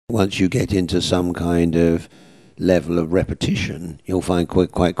once you get into some kind of level of repetition, you'll find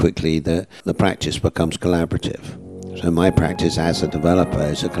quite quickly that the practice becomes collaborative. So my practice as a developer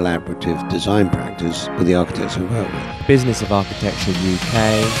is a collaborative design practice with the architects I work with. Business of Architecture UK,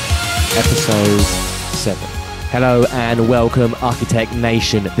 episode 7. Hello and welcome, Architect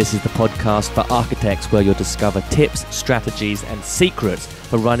Nation. This is the podcast for architects where you'll discover tips, strategies and secrets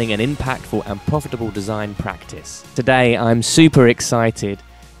for running an impactful and profitable design practice. Today I'm super excited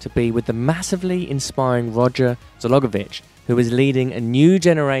to be with the massively inspiring Roger Zogolovitch, who is leading a new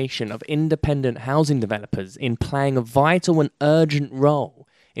generation of independent housing developers in playing a vital and urgent role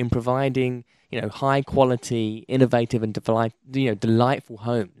in providing, high quality, innovative and delightful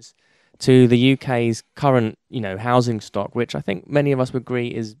homes to the UK's current, housing stock, which I think many of us would agree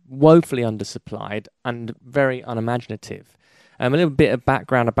is woefully undersupplied and very unimaginative. A little bit of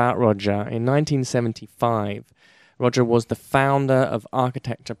background about Roger. In 1975, Roger was the founder of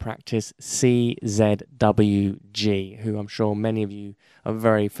architecture practice CZWG, who I'm sure many of you are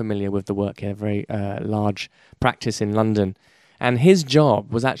very familiar with the work here, a very large practice in London. And his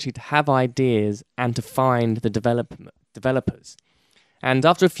job was actually to have ideas and to find the developers. And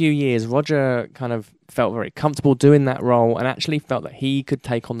after a few years, Roger kind of felt very comfortable doing that role and actually felt that he could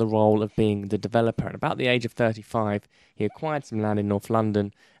take on the role of being the developer. And about the age of 35, he acquired some land in North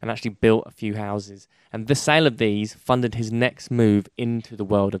London and actually built a few houses. And the sale of these funded his next move into the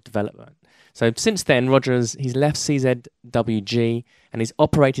world of development. So since then, he's left CZWG and he's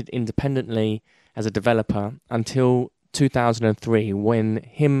operated independently as a developer until 2003, when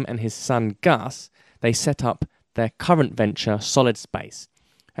him and his son Gus, they set up their current venture, Solid Space.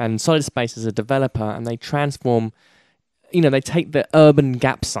 And Solid Space is a developer, and they transform, they take the urban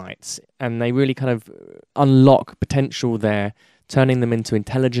gap sites and they really kind of unlock potential there, turning them into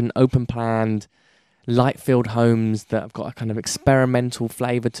intelligent, open-planned, light-filled homes that have got a kind of experimental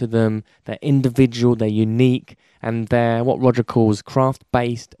flavour to them. They're individual, they're unique, and they're what Roger calls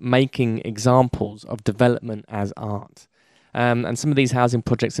craft-based, making examples of development as art. And some of these housing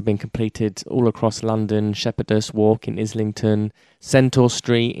projects have been completed all across London: Shepherdess Walk in Islington, Centaur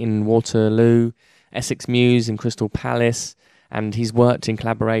Street in Waterloo, Essex Mews in Crystal Palace, and he's worked in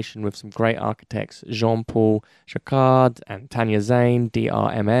collaboration with some great architects, Jean-Paul Jacquard and Tanya Zane,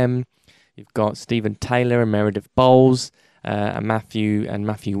 DRMM. You've got Stephen Taylor and Meredith Bowles, and Matthew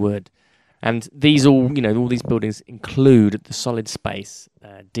Wood. And these all these buildings include the Solid Space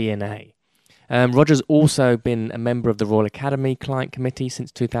DNA. Roger's also been a member of the Royal Academy Client Committee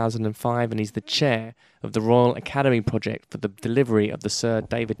since 2005, and he's the chair of the Royal Academy project for the delivery of the Sir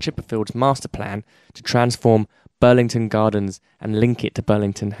David Chipperfield's master plan to transform Burlington Gardens and link it to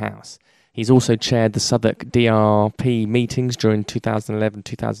Burlington House. He's also chaired the Southwark DRP meetings during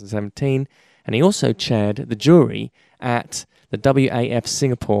 2011-2017, and he also chaired the jury at the WAF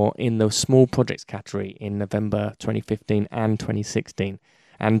Singapore in the small projects category in November 2015 and 2016.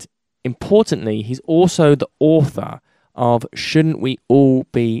 And importantly, he's also the author of Shouldn't We All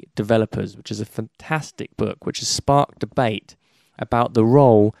Be Developers, which is a fantastic book which has sparked debate about the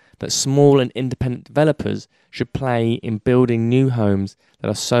role that small and independent developers should play in building new homes that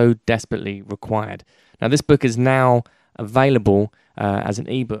are so desperately required. Now, this book is now available as an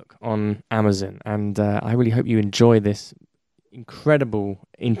ebook on Amazon, and I really hope you enjoy this incredible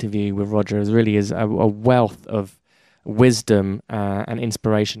interview with Roger. It really is a wealth of wisdom and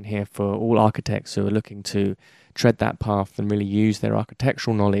inspiration here for all architects who are looking to tread that path and really use their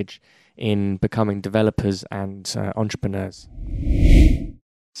architectural knowledge in becoming developers and entrepreneurs.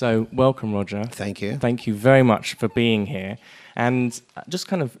 So welcome, Roger. Thank you. Thank you very much for being here. And just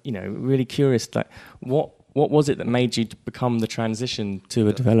kind of, really curious, like what was it that made you to become the transition to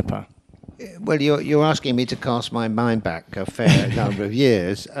a developer? Well, you're asking me to cast my mind back a fair number of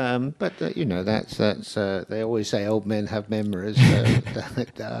years, but that's they always say old men have memories.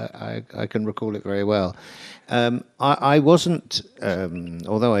 I can recall it very well. I wasn't,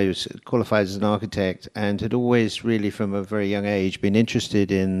 although I was qualified as an architect and had always really from a very young age been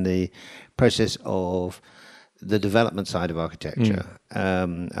interested in the process of the development side of architecture,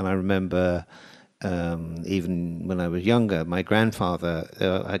 and I remember. Even when I was younger, my grandfather,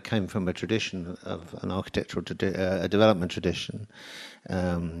 I came from a tradition of an architectural, a development tradition.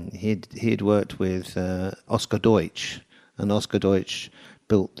 He'd worked with Oscar Deutsch, and Oscar Deutsch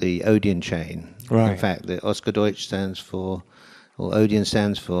built the Odeon chain. Right. In fact, the Oscar Deutsch stands for, or Odeon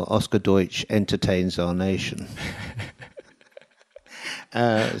stands for Oscar Deutsch Entertains Our Nation.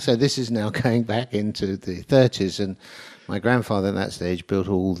 So this is now going back into the 30s, and my grandfather at that stage built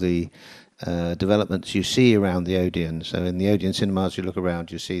all the developments you see around the Odeon. So in the Odeon cinemas, you look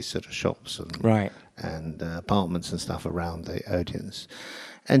around, you see sort of shops and right. and apartments and stuff around the Odeons.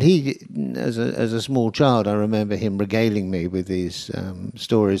 And he, as a small child, I remember him regaling me with these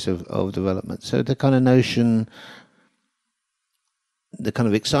stories of development. So the kind of notion, the kind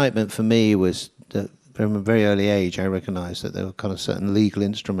of excitement for me was that from a very early age, I recognised that there were kind of certain legal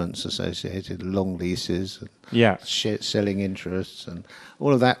instruments associated, long leases, and selling interests, and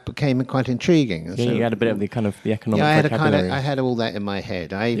all of that became quite intriguing. And so you had a bit of the kind of the economic vocabulary. I had all that in my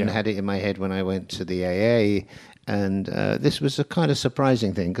head. I even had it in my head when I went to the AA. And this was a kind of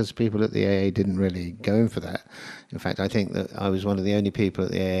surprising thing because people at the AA didn't really go in for that. In fact, I think that I was one of the only people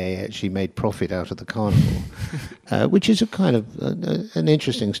at the AA actually made profit out of the carnival, which is a kind of an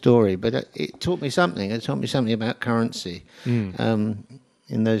interesting story. But it taught me something. It taught me something about currency.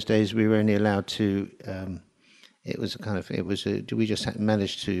 In those days, we were only allowed to. We just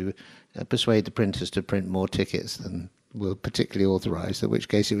managed to persuade the printers to print more tickets than were particularly authorised, in which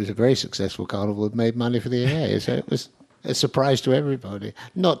case it was a very successful carnival that made money for the AA. So it was a surprise to everybody.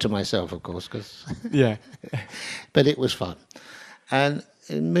 Not to myself, of course, because but it was fun. And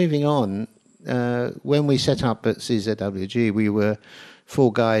moving on, when we set up at CZWG, we were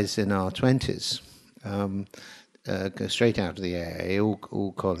 4 guys in our 20s, straight out of the AA,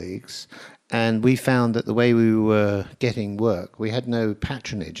 all colleagues. And we found that the way we were getting work, we had no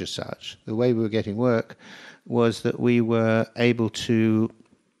patronage as such. The way we were getting work was that we were able to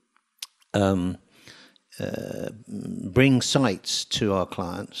bring sites to our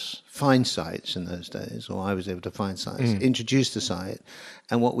clients, find sites in those days, or I was able to find sites, introduce the site,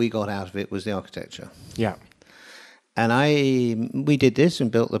 and what we got out of it was the architecture. Yeah. And we did this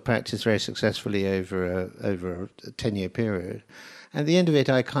and built the practice very successfully over a 10-year period. And at the end of it,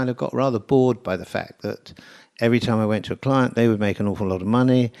 I kind of got rather bored by the fact that every time I went to a client, they would make an awful lot of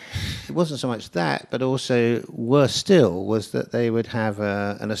money. It wasn't so much that, but also worse still was that they would have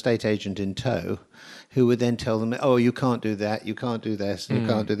an estate agent in tow who would then tell them, oh, you can't do that, you can't do this, and you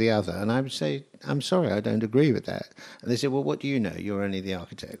can't do the other. And I would say, I'm sorry, I don't agree with that. And they said, well, what do you know? You're only the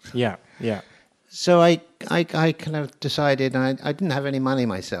architect. Yeah, yeah. So I kind of decided, I didn't have any money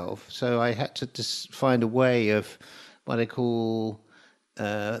myself, so I had to just find a way of what I call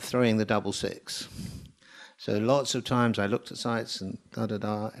throwing the double six. So lots of times I looked at sites and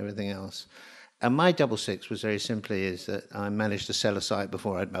everything else. And my double six was very simply is that I managed to sell a site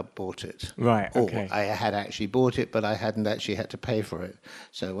before I'd bought it. Right, okay. Or I had actually bought it, but I hadn't actually had to pay for it.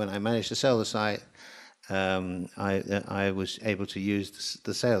 So when I managed to sell the site, I was able to use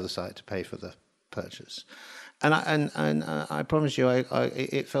the sale of the site to pay for the purchase. And I promise you,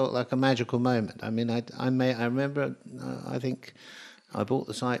 it felt like a magical moment. I mean, I remember, I think I bought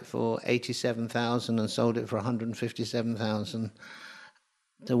the site for 87,000 and sold it for 157,000.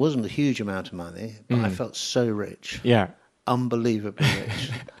 There wasn't a huge amount of money, but I felt so rich. Yeah. Unbelievably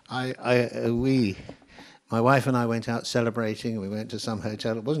rich. My wife and I went out celebrating. We went to some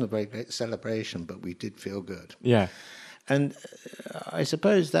hotel. It wasn't a very great celebration, but we did feel good. Yeah. And I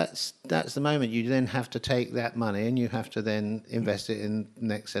suppose that's the moment you then have to take that money and you have to then invest it in the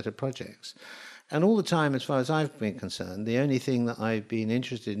next set of projects. And all the time, as far as I've been concerned, the only thing that I've been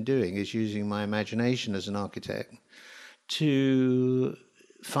interested in doing is using my imagination as an architect to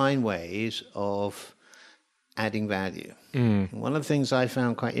find ways of adding value. One of the things I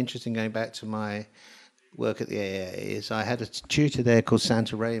found quite interesting going back to my work at the AA is I had a tutor there called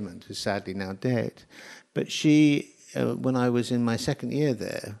Santa Raymond, who's sadly now dead. But she, when I was in my second year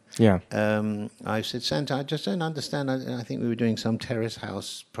there, I said, Santa, I just don't understand. I think we were doing some terrace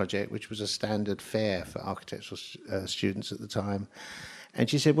house project, which was a standard fare for architectural students at the time. And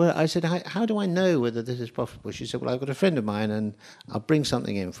she said, well, I said, how do I know whether this is profitable? She said, well, I've got a friend of mine and I'll bring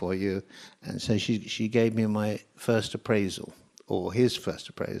something in for you. And so she gave me my first appraisal, or his first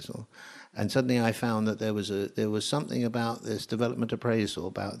appraisal. And suddenly I found that there was something about this development appraisal,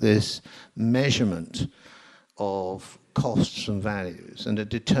 about this measurement of costs and values and a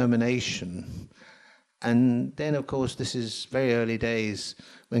determination. And then, of course, this is very early days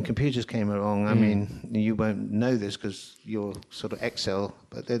when computers came along. I mean, you won't know this because you're sort of Excel,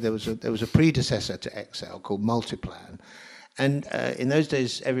 but there was a predecessor to Excel called Multiplan. And in those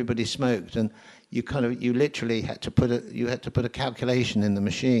days, everybody smoked, and you literally had to put a calculation in the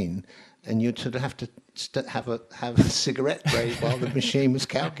machine, and you'd sort of have to have a cigarette break while the machine was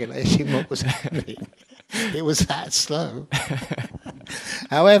calculating what was happening. It was that slow.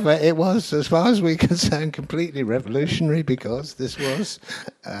 However, it was, as far as we're concerned, completely revolutionary because this was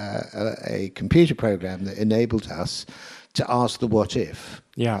a computer program that enabled us to ask the what if.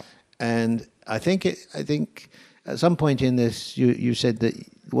 Yeah. And I think at some point in this, you said that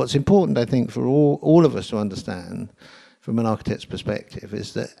what's important, I think, for all of us to understand from an architect's perspective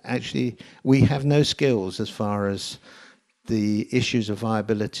is that actually we have no skills as far as the issues of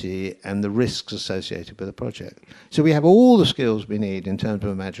viability and the risks associated with the project. So we have all the skills we need in terms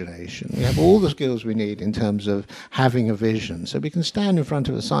of imagination. We have all the skills we need in terms of having a vision. So we can stand in front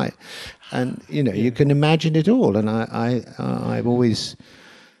of a site and, you can imagine it all. And I've always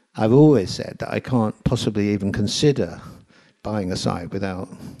said that I can't possibly even consider buying a site without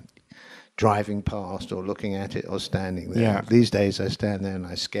driving past or looking at it or standing there. Yeah. These days I stand there and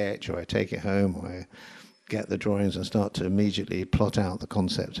I sketch, or I take it home, or I get the drawings and start to immediately plot out the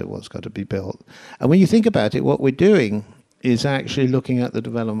concept of what's got to be built. And when you think about it, what we're doing is actually looking at the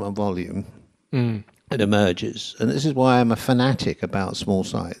development volume that emerges. And this is why I'm a fanatic about small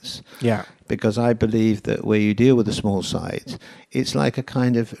sites. Yeah. Because I believe that where you deal with a small site, it's like a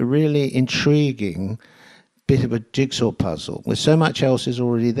kind of really intriguing bit of a jigsaw puzzle where so much else is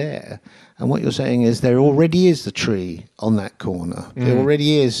already there. And what you're saying is there already is the tree on that corner. There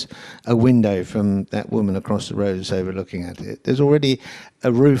already is a window from that woman across the road who's overlooking at it. There's already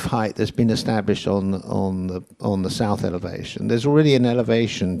a roof height that's been established on the south elevation. There's already an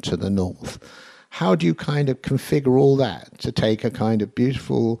elevation to the north. How do you kind of configure all that to take a kind of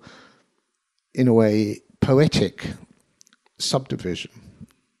beautiful, in a way, poetic subdivision?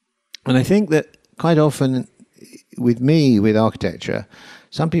 And I think that quite often with architecture,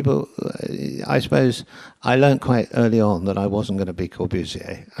 some people, I suppose, I learned quite early on that I wasn't going to be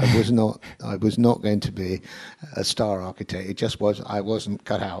Corbusier. I was not going to be a star architect. It just was, I wasn't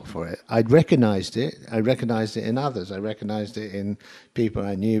cut out for it. I'd recognized it. I recognized it in others. I recognized it in people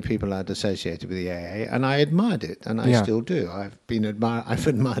I knew, people I'd associated with the AA, and I admired it, and I still do. I've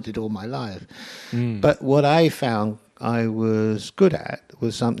admired it all my life. But what I found I was good at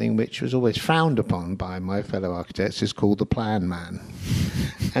was something which was always frowned upon by my fellow architects. Is called the plan man.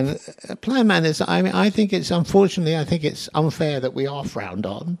 And a plan man is, I think it's unfair that we are frowned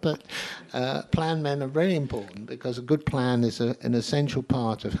on, but plan men are very important because a good plan is an essential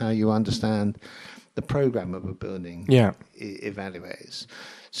part of how you understand the program of a building evaluates.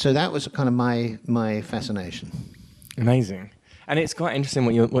 So that was kind of my fascination. Amazing. And it's quite interesting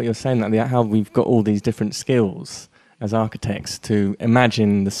what you're saying, that how we've got all these different skills as architects to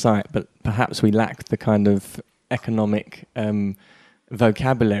imagine the site, but perhaps we lack the kind of economic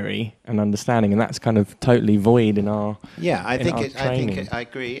vocabulary and understanding, and that's kind of totally void in our I training. I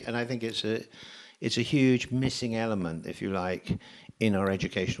agree, and I think it's a huge missing element, if you like, in our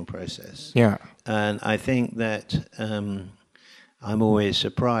educational process. Yeah, and I think that I'm always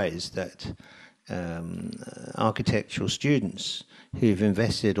surprised that architectural students who've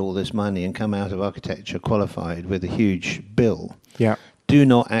invested all this money and come out of architecture qualified with a huge bill do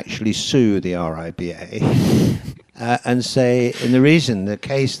not actually sue the RIBA and say, and the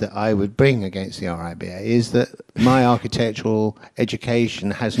case that I would bring against the RIBA is that my architectural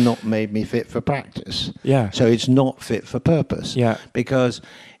education has not made me fit for practice. So it's not fit for purpose. Because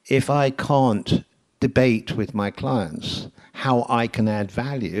if I can't debate with my clients how I can add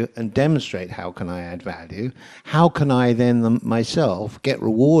value and demonstrate how can I add value, how can I then myself get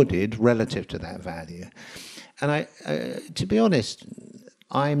rewarded relative to that value? And to be honest,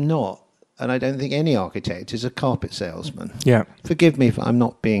 I'm not, and I don't think any architect is a carpet salesman. Forgive me if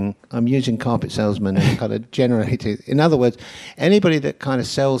I'm using carpet salesman in kind of generated. In other words, anybody that kind of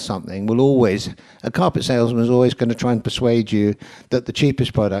sells something a carpet salesman is always going to try and persuade you that the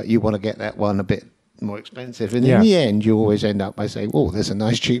cheapest product, you want to get that one a bit more expensive, and in the end you always end up by saying, oh, there's a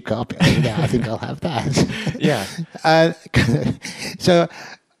nice cheap carpet over there, I think I'll have that. So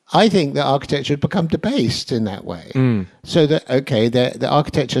I think that architecture had become debased in that way. So that the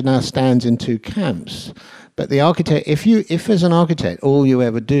architecture now stands in two camps, but the architect, if as an architect all you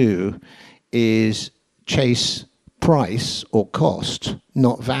ever do is chase price or cost,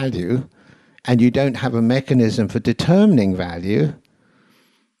 not value, and you don't have a mechanism for determining value,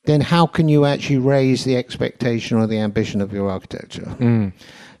 then how can you actually raise the expectation or the ambition of your architecture?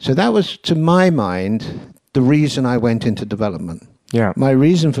 So that was, to my mind, the reason I went into development. My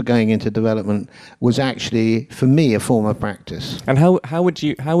reason for going into development was actually, for me, a form of practice. And how would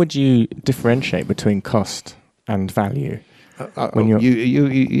you differentiate between cost and value? When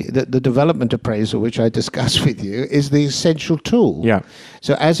the development appraisal, which I discussed with you, is the essential tool.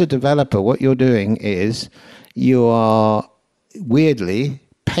 So as a developer, what you're doing is you are weirdly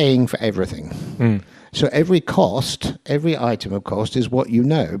paying for everything. So every item of cost is what you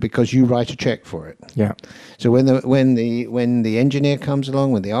know because you write a check for it. So when the engineer comes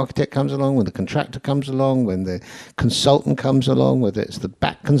along, when the architect comes along, when the contractor comes along, when the consultant comes along, whether it's the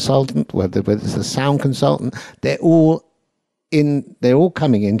back consultant, whether it's the sound consultant, they're all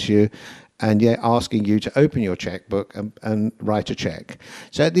coming into you and asking you to open your checkbook and write a check.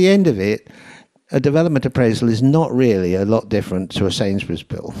 So at the end of it, a development appraisal is not really a lot different to a Sainsbury's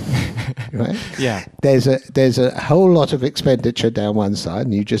bill, right? Yeah. There's a whole lot of expenditure down one side,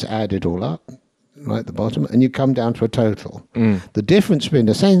 and you just add it all up right at the bottom, and you come down to a total. The difference between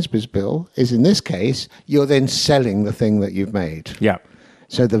a Sainsbury's bill is, in this case, you're then selling the thing that you've made. Yeah.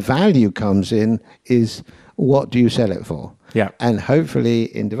 So the value comes in is, what do you sell it for? Yeah. And hopefully,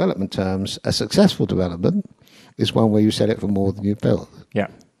 in development terms, a successful development is one where you sell it for more than you've built. Yeah.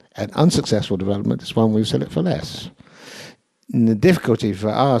 An unsuccessful development is one where you sell it for less. And the difficulty for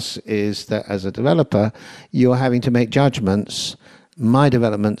us is that as a developer, you're having to make judgments. My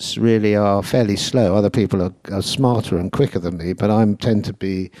developments really are fairly slow. Other people are smarter and quicker than me, but I tend to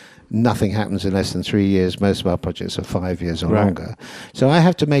be, nothing happens in less than 3 years. Most of our projects are 5 years or longer. So I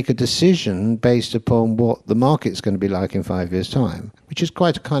have to make a decision based upon what the market's going to be like in 5 years' time, which is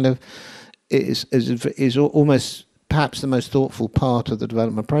quite a kind of, is almost perhaps the most thoughtful part of the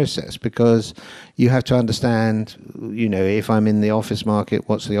development process, because you have to understand, if I'm in the office market,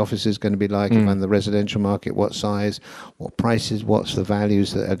 what's the offices going to be like? If I'm in the residential market, what size, what prices, what's the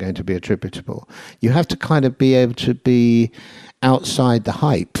values that are going to be attributable? You have to kind of be able to be outside the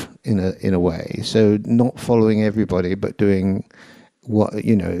hype in a way. So not following everybody, but doing what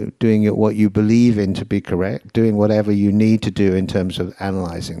you believe in to be correct, doing whatever you need to do in terms of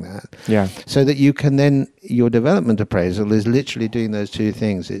analyzing that. Yeah. So that you can then, your development appraisal is literally doing those two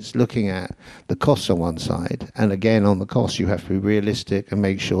things. It's looking at the costs on one side, and again, on the costs, you have to be realistic and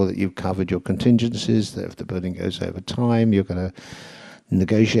make sure that you've covered your contingencies, that if the building goes over time, you're going to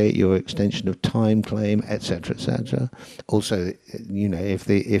negotiate your extension of time claim, etc., etc. Also, if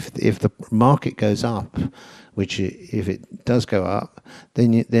the market goes up, which if it does go up,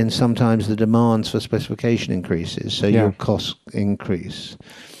 then sometimes the demands for specification increases, so your costs increase.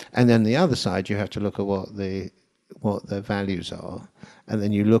 And then the other side, you have to look at what the values are, and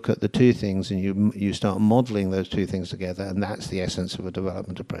then you look at the two things, and you start modelling those two things together, and that's the essence of a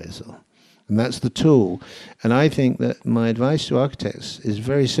development appraisal. And that's the tool. And I think that my advice to architects is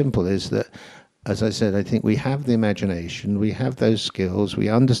very simple, is that, as I said, I think we have the imagination, we have those skills, we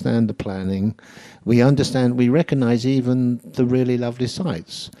understand the planning, we recognize even the really lovely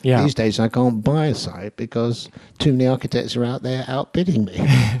sites. Yeah. These days I can't buy a site because too many architects are out there outbidding me.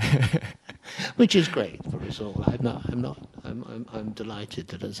 Which is great for us all. I'm delighted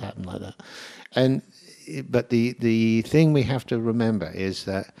that it's happened like that. But the thing we have to remember is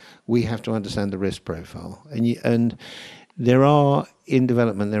that we have to understand the risk profile. And there are, in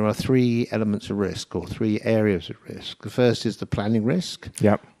development, there are three elements of risk, or three areas of risk. The first is the planning risk.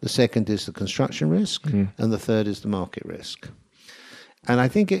 Yep. The second is the construction risk. And the third is the market risk. And I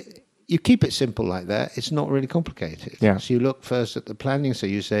think you keep it simple like that. It's not really complicated. Yeah. So you look first at the planning. So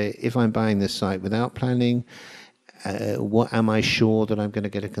you say, if I'm buying this site without planning, what am I sure that I'm going to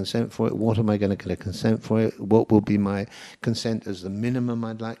get a consent for it? What am I going to get a consent for it? What will be my consent as the minimum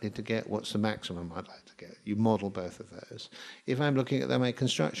I'd likely to get? What's the maximum I'd like to get? You model both of those. If I'm looking at my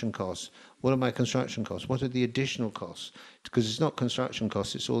construction costs, what are my construction costs? What are the additional costs? Because it's not construction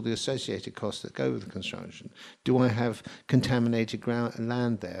costs, it's all the associated costs that go with the construction. Do I have contaminated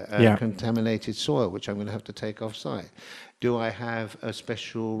land there, contaminated soil, which I'm going to have to take off site? Do I have a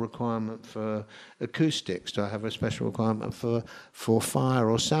special requirement for acoustics? Do I have a special requirement for fire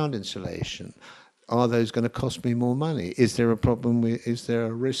or sound insulation? Are those going to cost me more money? Is there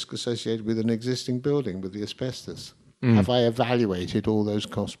a risk associated with an existing building with the asbestos? Have I evaluated all those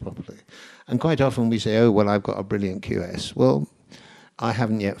costs properly? And quite often we say, oh, well, I've got a brilliant QS. Well, I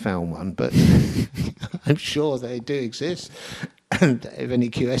haven't yet found one, but I'm sure they do exist. And if any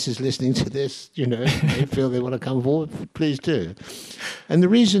QS is listening to this, they feel they want to come forward, please do. And the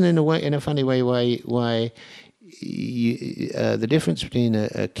reason, in a funny way, why the difference between a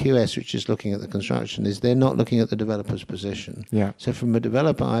QS, which is looking at the construction, is they're not looking at the developer's position. Yeah. So from a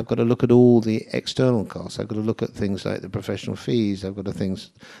developer, I've got to look at all the external costs. I've got to look at things like the professional fees. I've got to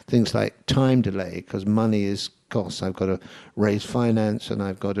things like time delay, because money is costs. I've got to raise finance, and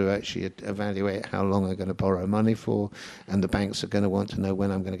I've got to actually evaluate how long I'm going to borrow money for, and the banks are going to want to know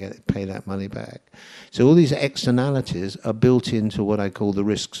when I'm going to pay that money back. So all these externalities are built into what I call the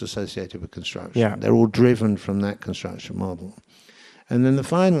risks associated with construction. Yeah. They're all driven from that construction model. And then the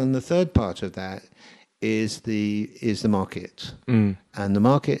final and the third part of that is the market. And the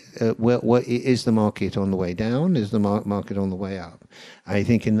market, what is the market on the way down? Is the market on the way up? I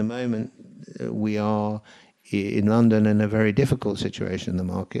think in the moment we are in London in a very difficult situation in the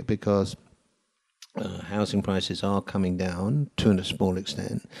market, because housing prices are coming down to a small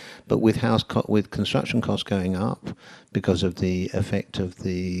extent, but with construction costs going up because of the effect of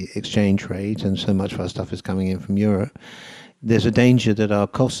the exchange rate, and so much of our stuff is coming in from Europe, there's a danger that our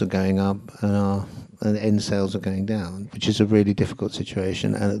costs are going up and end sales are going down, which is a really difficult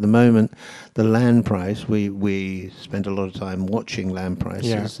situation. And at the moment, the land price, we spend a lot of time watching land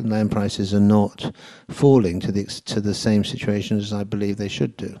prices, and land prices are not falling to the same situation as I believe they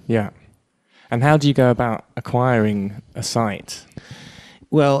should do. Yeah. And how do you go about acquiring a site?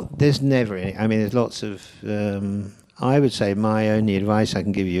 Well, there's never any. I mean, there's lots of. I would say my only advice I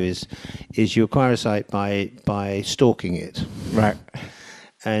can give you is you acquire a site by stalking it. Right.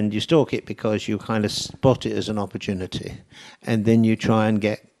 And you stalk it because you kind of spot it as an opportunity, and then you try and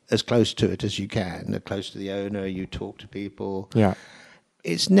get as close to it as you can, close to the owner. You talk to people. Yeah.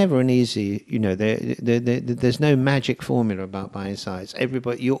 It's never an easy, there's no magic formula about buying sites.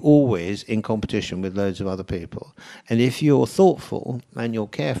 You're always in competition with loads of other people. And if you're thoughtful and you're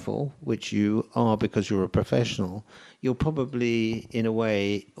careful, which you are because you're a professional, you're probably, in a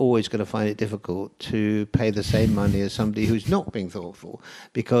way, always going to find it difficult to pay the same money as somebody who's not being thoughtful,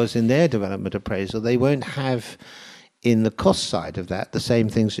 because in their development appraisal, they won't have in the cost side of that the same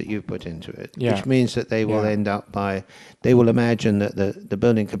things that you've put into it, which means that they will end up they will imagine that the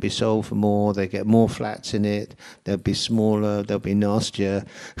building could be sold for more, they get more flats in it, they'll be smaller, they'll be nastier,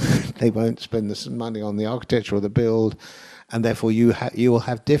 they won't spend the money on the architecture or the build, and therefore you will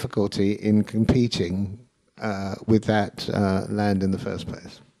have difficulty in competing with that land in the first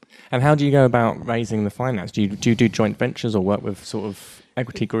place. And how do you go about raising the finance? Do you do joint ventures or work with sort of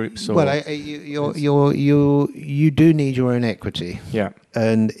equity groups? Or well, you do need your own equity. Yeah.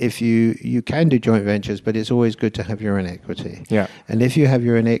 And if you can do joint ventures, but it's always good to have your own equity. Yeah. And if you have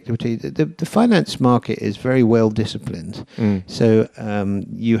your own equity, the finance market is very well disciplined. So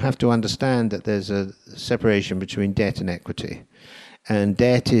you have to understand that there's a separation between debt and equity, and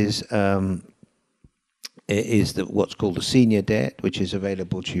debt is what's called a senior debt, which is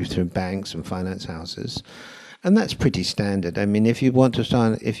available to you through banks and finance houses, and that's pretty standard. I mean, if you want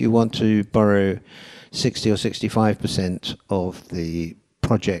to borrow 60 or 65% of the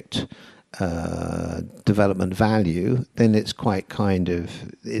project development value, then it's quite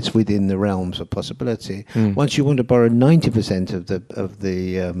it's within the realms of possibility. Once you want to borrow 90% of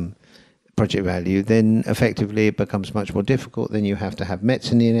the project value, then effectively it becomes much more difficult. Then you have to have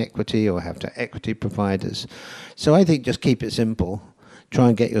mezzanine equity or have to equity providers. So I think just keep it simple. Try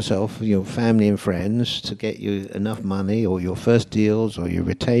and get yourself, your family and friends to get you enough money, or your first deals, or you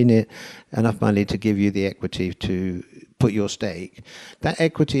retain it, enough money to give you the equity to put your stake. That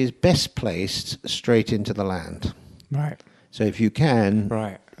equity is best placed straight into the land. Right. So if you can,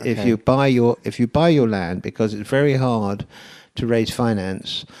 okay. if you buy your land, because it's very hard to raise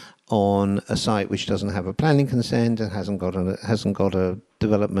finance on a site which doesn't have a planning consent and hasn't got a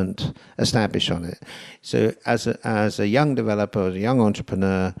development established on it. So as a young developer, as a young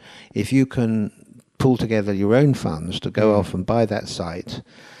entrepreneur, if you can pull together your own funds to go off and buy that site,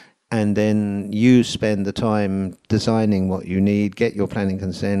 and then you spend the time designing what you need, get your planning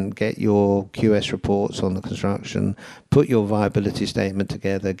consent, get your QS reports on the construction, put your viability statement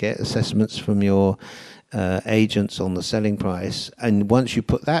together, get assessments from your agents on the selling price, and once you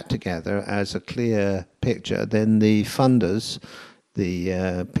put that together as a clear picture, then the funders,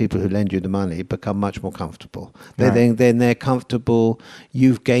 the people who lend you the money, become much more comfortable. Then they're comfortable.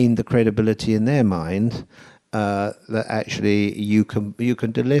 You've gained the credibility in their mind that actually you can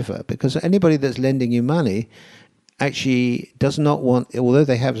deliver, because anybody that's lending you money actually does not want, although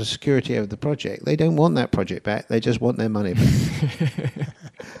they have the security over the project, they don't want that project back. They just want their money back.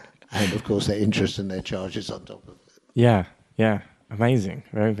 And of course, their interest and their charges on top of it. Yeah. Amazing.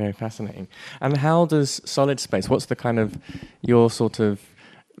 Very, very fascinating. And how does Solid Space, what's the kind of your sort of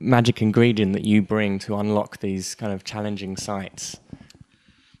magic ingredient that you bring to unlock these kind of challenging sites?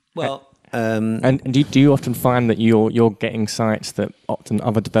 Well, and do you often find that you're getting sites that often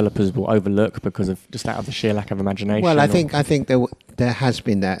other developers will overlook because of just out of the sheer lack of imagination? Well, I think there has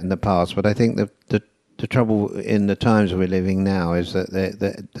been that in the past, but I think the trouble in the times we're living now is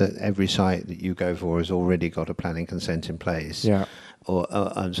that every site that you go for has already got a planning consent in place. Yeah.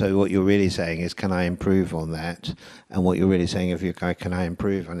 And so what you're really saying is, can I improve on that? And what you're really saying, can I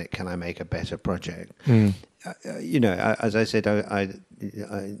improve on it? Can I make a better project? As I said, I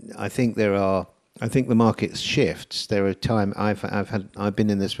think I think the market shifts. There are times I've been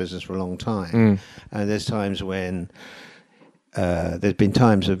in this business for a long time, and there's times when. There's been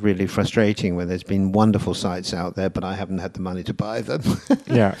times of really frustrating when there's been wonderful sites out there, but I haven't had the money to buy them.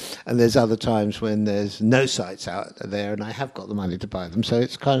 Yeah. And there's other times when there's no sites out there and I have got the money to buy them. So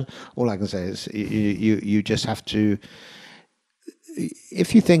it's kind of, all I can say is you just have to,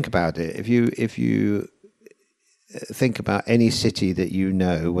 if you think about it, if you think about any city that you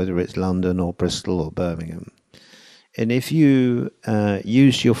know, whether it's London or Bristol or Birmingham, And if you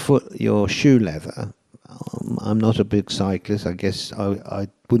use your shoe leather, I'm not a big cyclist. I guess I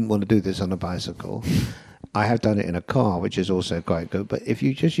wouldn't want to do this on a bicycle. I have done it in a car, which is also quite good. But if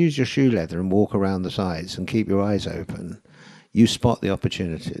you just use your shoe leather and walk around the sides and keep your eyes open, you spot the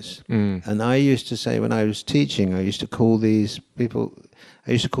opportunities. And I used to say when I was teaching, I used to call these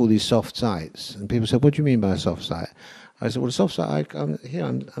soft sites. And people said, "What do you mean by a soft site?" I said, well, a soft site,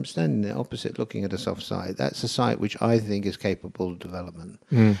 I'm standing there opposite looking at a soft site. That's a site which I think is capable of development.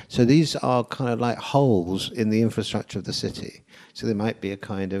 So these are kind of like holes in the infrastructure of the city. So there might be a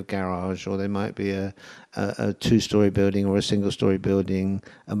kind of garage, or there might be a two-story building or a single-story building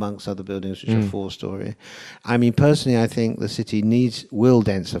amongst other buildings which are four-story. I mean, personally, I think the city will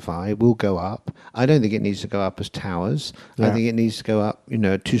densify, will go up. I don't think it needs to go up as towers. Yeah. I think it needs to go up,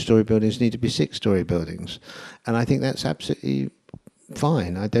 two-story buildings need to be six-story buildings. And I think that's absolutely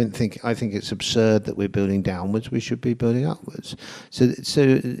fine. I think it's absurd that we're building downwards. We should be building upwards. So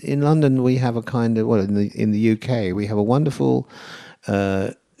in London we have a kind of, in the UK we have a wonderful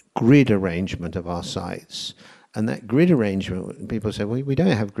grid arrangement of our sites. And that grid arrangement, people say, well, we don't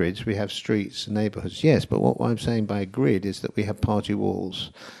have grids, we have streets and neighbourhoods. Yes, but what I'm saying by grid is that we have party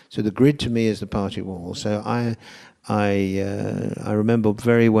walls. So the grid to me is the party wall. So I remember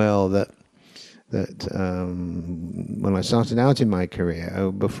very well that when I started out in my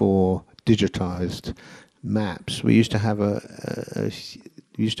career, before digitized maps, we used to have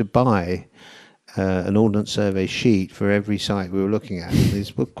we used to buy an ordnance survey sheet for every site we were looking at. And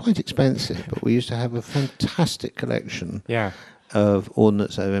these were quite expensive, but we used to have a fantastic collection of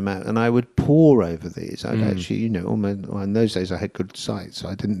ordnance survey maps, and I would pore over these. I'd actually, in those days I had good sight, so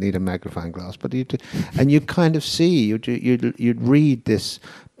I didn't need a magnifying glass. But you'd kind of see, you'd read this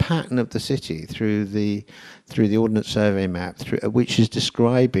pattern of the city through the ordnance survey map, which is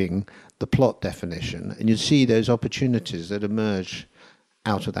describing the plot definition, and you'd see those opportunities that emerge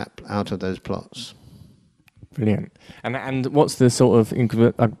out of those plots. Brilliant. And what's the sort of,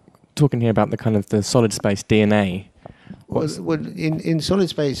 I'm talking here about the kind of the solid space DNA. Well, in solid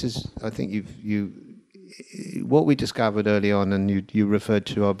spaces, I think what we discovered early on, and you referred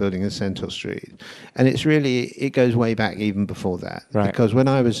to our building in Centaur Street, and it goes way back even before that. Right. Because when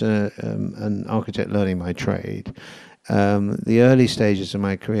I was an architect learning my trade, the early stages of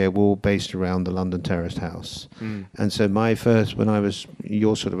my career were all based around the London terraced house. And so when I was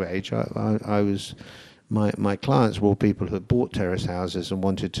your sort of age, my clients were all people who had bought terrace houses and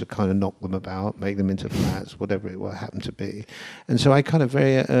wanted to kind of knock them about, make them into flats, whatever it happened to be. And so I kind of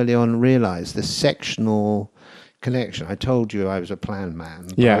very early on realized the sectional connection. I told you I was a plan man,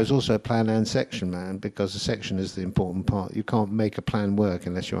 but I was also a plan and section man, because the section is the important part. You can't make a plan work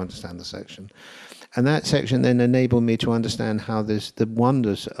unless you understand the section. And that section then enabled me to understand how there's the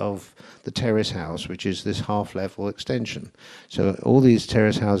wonders of the terrace house, which is this half-level extension. So all these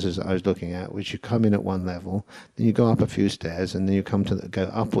terrace houses that I was looking at, which you come in at one level, then you go up a few stairs, and then you go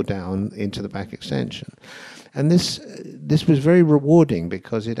up or down into the back extension. And this was very rewarding,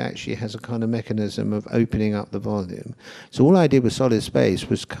 because it actually has a kind of mechanism of opening up the volume. So all I did with solid space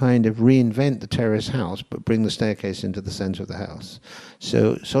was kind of reinvent the terrace house, but bring the staircase into the center of the house.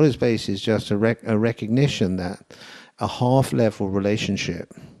 So solid space is just a recognition that a half-level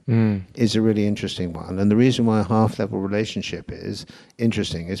relationship is a really interesting one. And the reason why a half-level relationship is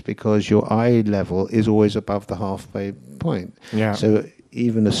interesting is because your eye level is always above the halfway point. Yeah. So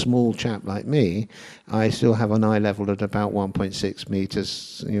even a small chap like me, I still have an eye level at about 1.6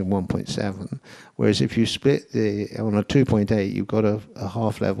 meters, 1.7. Whereas if you split on a 2.8, you've got a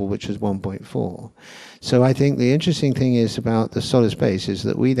half level which is 1.4. So I think the interesting thing is about the solid space is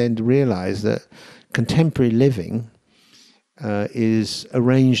that we then realize that contemporary living is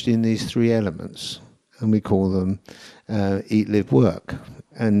arranged in these three elements, and we call them eat, live, work.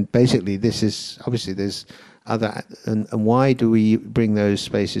 And basically this is, obviously there's other, and why do we bring those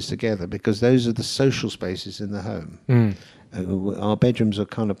spaces together? Because those are the social spaces in the home. Our bedrooms are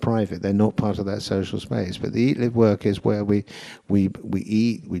kind of private; they're not part of that social space. But the eat, live, work is where we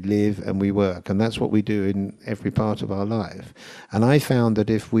eat, we live, and we work, and that's what we do in every part of our life. And I found that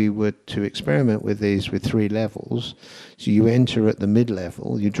if we were to experiment with these with three levels, so you enter at the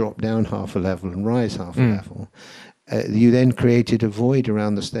mid-level, you drop down half a level and rise half a level. You then created a void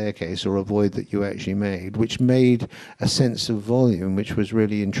around the staircase, or a void that you actually made, which made a sense of volume, which was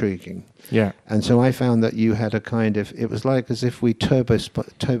really intriguing. Yeah. And so I found that you had a kind of, it was like as if we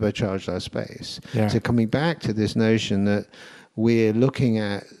turbocharged our space. Yeah. So coming back to this notion that we're looking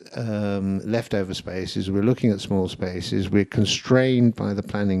at leftover spaces, we're looking at small spaces, we're constrained by the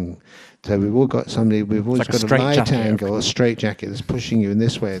planning. So we've all got somebody, we've always got a light angle, a straitjacket that's pushing you in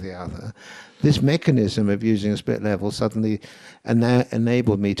this way or the other. This mechanism of using a split level suddenly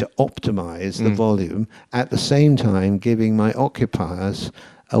enabled me to optimize the volume, at the same time giving my occupiers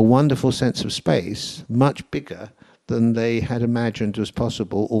a wonderful sense of space, much bigger than they had imagined was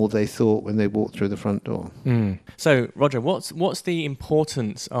possible, or they thought when they walked through the front door. So, Roger, what's the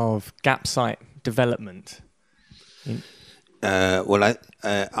importance of gap site development? Well,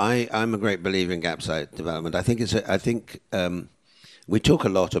 I'm a great believer in gap site development. I think we talk a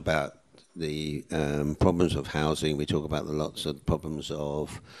lot about the problems of housing. We talk about the lots of problems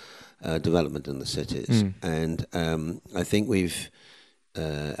of development in the cities, and I think we've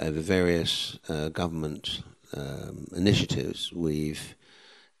over various government initiatives, we've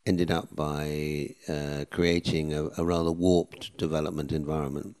ended up by creating a rather warped development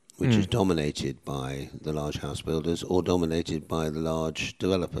environment, which is dominated by the large house builders or dominated by the large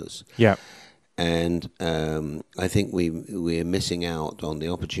developers. Yeah. And I think we're missing out on the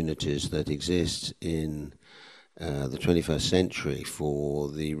opportunities that exist in the 21st century for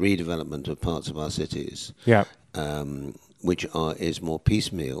the redevelopment of parts of our cities, which is more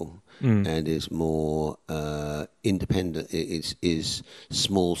piecemeal and is more independent. Is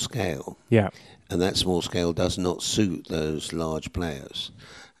small scale. Yeah. And that small scale does not suit those large players.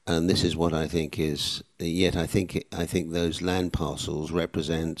 And this is what I think is. Yet I think those land parcels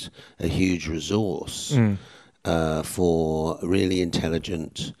represent a huge resource for really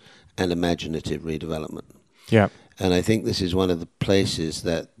intelligent and imaginative redevelopment. Yeah. And I think this is one of the places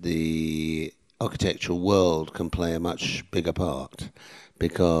that the architectural world can play a much bigger part,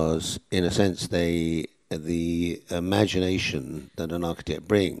 because in a sense the imagination that an architect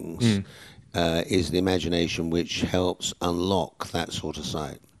brings is the imagination which helps unlock that sort of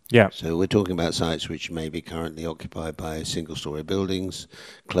site. Yeah. So we're talking about sites which may be currently occupied by single-story buildings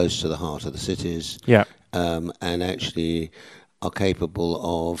close to the heart of the cities, and actually are capable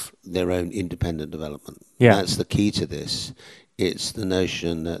of their own independent development. Yeah. That's the key to this. It's the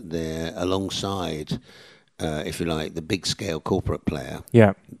notion that they're alongside, if you like, the big-scale corporate player.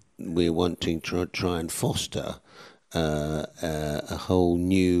 Yeah. We're wanting to try and foster a whole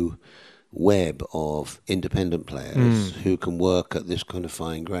new web of independent players who can work at this kind of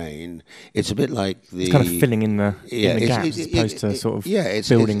fine grain. It's a bit like it's kind of filling in the gaps as opposed to sort of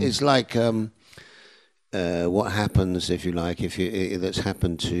building. It's like what happens, if you like, that's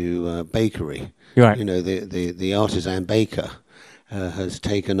happened to bakery. Right. You know, the artisan baker has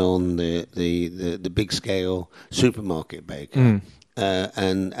taken on the big scale supermarket baker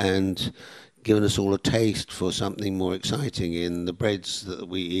and given us all a taste for something more exciting in the breads that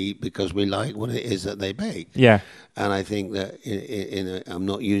we eat, because we like what it is that they bake. Yeah. And I think that I'm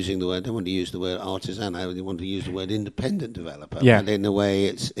not using the word, I don't want to use the word artisan, I want to use the word independent developer. Yeah. And in a way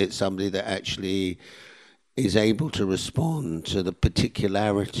it's somebody that actually is able to respond to the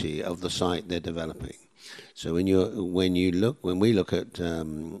particularity of the site they're developing. So when we look at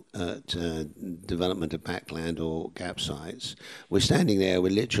development of backland or gap sites, we're standing there.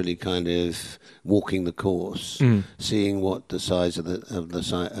 We're literally kind of walking the course, seeing what the size of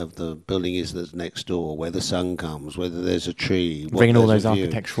the building is that's next door, where the sun comes, whether there's a tree, bringing all those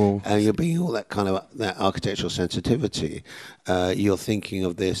architectural, and you're bringing all that kind of that architectural sensitivity. You're thinking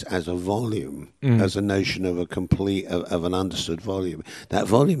of this as a volume, as a notion of of an understood volume. That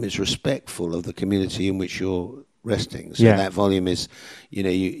volume is respectful of the community in which you're resting. So that volume is,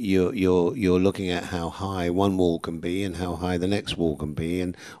 you're looking at how high one wall can be and how high the next wall can be,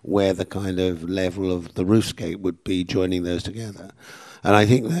 and where the kind of level of the roofscape would be joining those together. And I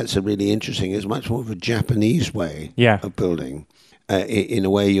think that's a really interesting. It's much more of a Japanese way of building. In a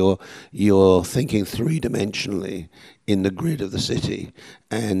way, you're thinking three-dimensionally in the grid of the city,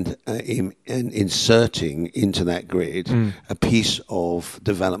 and inserting into that grid a piece of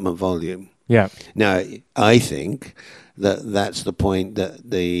development volume. Yeah. Now, I think that's the point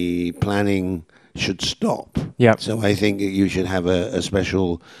that the planning should stop. Yeah. So I think you should have a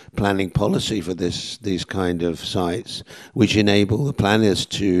special planning policy for these kind of sites, which enable the planners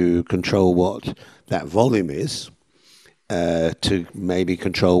to control what that volume is, to maybe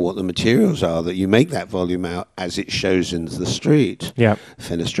control what the materials are that you make that volume out as it shows in the street. Yeah.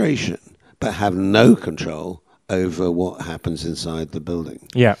 Fenestration, but have no control over what happens inside the building.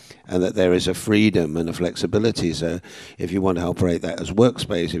 Yeah. And that there is a freedom and a flexibility. So if you want to operate that as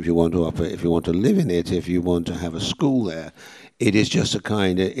workspace, if you want to live in it, if you want to have a school there, it is just a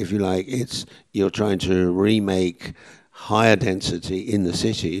kind of, if you like, you're trying to remake higher density in the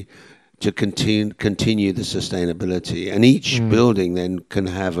city to continue the sustainability. And each building then can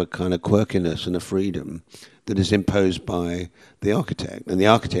have a kind of quirkiness and a freedom that is imposed by the architect. And the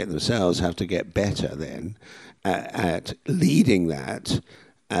architect themselves have to get better then at leading that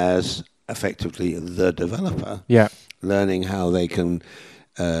as effectively the developer, learning how they can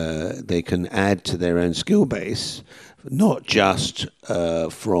add to their own skill base, not just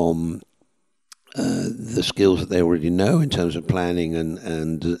from the skills that they already know in terms of planning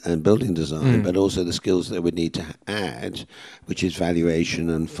and building design, but also the skills they would need to add, which is valuation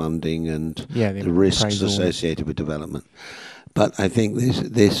and funding and the risks associated with development. But I think I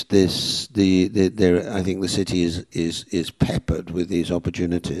think the city is peppered with these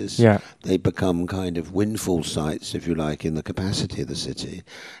opportunities. Yeah. They become kind of windfall sites, if you like, in the capacity of the city,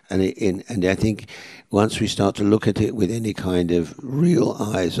 and I think once we start to look at it with any kind of real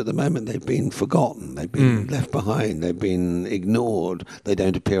eyes, at the moment they've been forgotten, they've been left behind, they've been ignored, they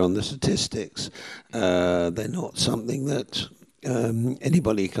don't appear on the statistics. They're not something that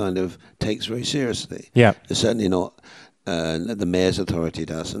anybody kind of takes very seriously. Yeah, they're certainly not. The Mayor's Authority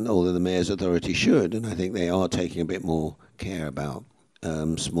does, and although the Mayor's Authority should, and I think they are taking a bit more care about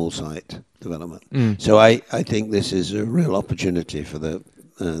small site development. So I think this is a real opportunity for the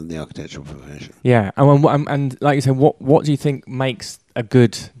architectural profession. Yeah, and like you said, what do you think makes a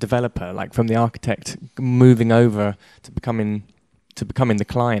good developer, like from the architect moving over to becoming the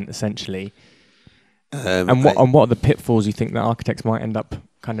client essentially? And what are the pitfalls you think that architects might end up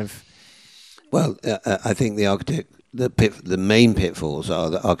kind of? Well, I think the main pitfalls are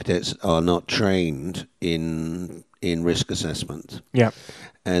that architects are not trained in risk assessment. Yeah.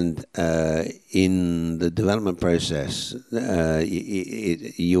 And in the development process,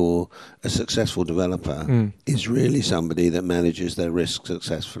 you're a successful developer is really somebody that manages their risk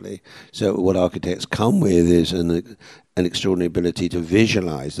successfully. So what architects come with is an extraordinary ability to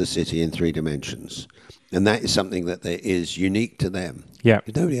visualize the city in 3 dimensions. And that is something that is unique to them. Yeah.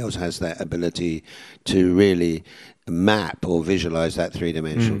 Nobody else has that ability to really map or visualize that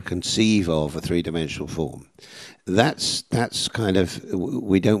 3-dimensional, conceive of a 3-dimensional form. That's kind of,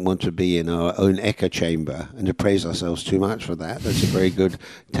 we don't want to be in our own echo chamber and to praise ourselves too much for that. That's a very good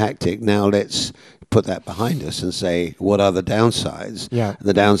tactic. Now let's put that behind us and say, what are the downsides? Yeah.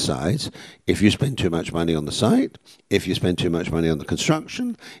 The downsides, if you spend too much money on the site, if you spend too much money on the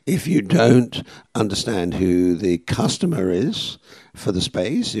construction, if you don't understand who the customer is for the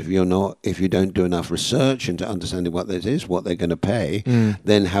space, if you don't do enough research into understanding what that is, what they're going to pay,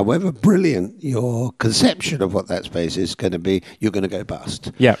 then however brilliant your conception of what that space is going to be, you're going to go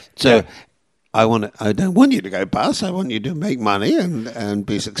bust. Yeah. So I don't want you to go bust. I want you to make money and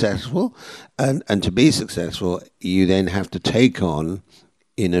be successful. And to be successful, you then have to take on,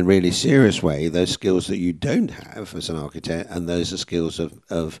 in a really serious way, those skills that you don't have as an architect, and those are skills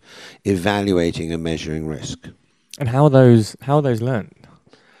of evaluating and measuring risk. And how are those learned?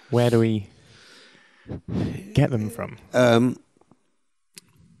 Where do we get them from?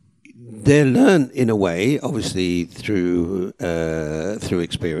 They're learned in a way, obviously through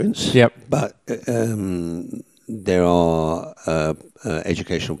experience. Yep. But there are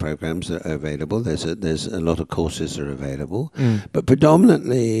educational programs that are available. There's a lot of courses that are available. But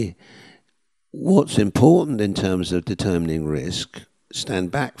predominantly, what's important in terms of determining risk,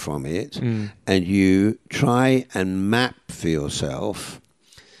 stand back from it, and you try and map for yourself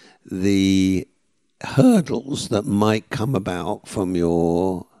the hurdles that might come about from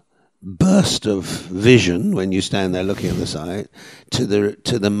your burst of vision when you stand there looking at the site to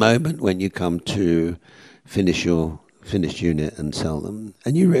the moment when you come to finish your finished unit and sell them.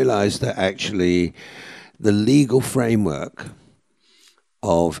 And you realize that actually the legal framework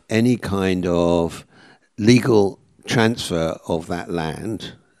of any kind of legal transfer of that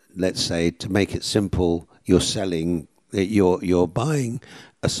land, let's say, to make it simple, you're buying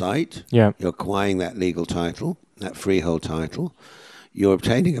a site, you're acquiring that legal title, that freehold title, you're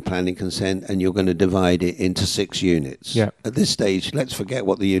obtaining a planning consent, and you're going to divide it into 6 units. Yeah. At this stage, let's forget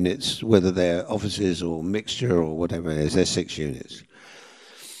what the units, whether they're offices or mixture or whatever it is, they're 6 units.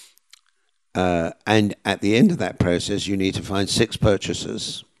 And at the end of that process, you need to find 6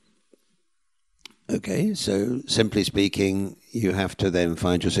 purchasers. Okay, so simply speaking, you have to then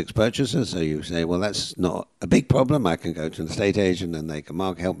find your 6 purchasers. So you say, well, that's not a big problem. I can go to an estate agent and they can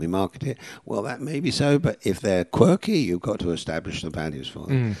help me market it. Well, that may be so, but if they're quirky, you've got to establish the values for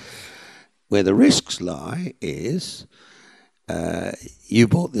them. Where the risks lie is you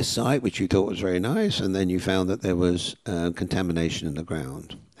bought this site, which you thought was very nice, and then you found that there was contamination in the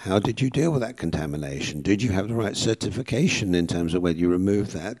ground. How did you deal with that contamination? Did you have the right certification in terms of whether you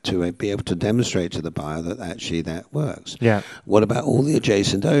removed that to be able to demonstrate to the buyer that actually that works? Yeah. What about all the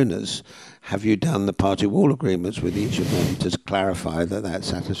adjacent owners? Have you done the party wall agreements with each of them to clarify that that's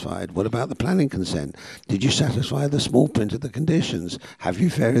satisfied? What about the planning consent? Did you satisfy the small print of the conditions? Have you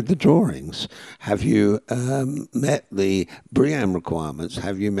varied the drawings? Have you met the BREEAM requirements?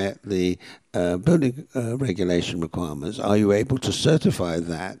 Have you met the building regulation requirements? Are you able to certify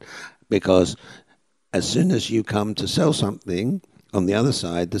that? Because as soon as you come to sell something, on the other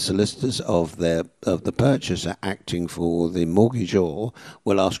side, the solicitors of the purchaser acting for the mortgagor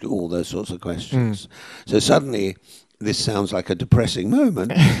will ask you all those sorts of questions. So suddenly, this sounds like a depressing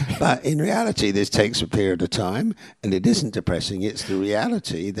moment, but in reality, this takes a period of time, and it isn't depressing. It's the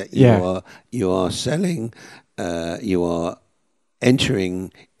reality that you are selling, you are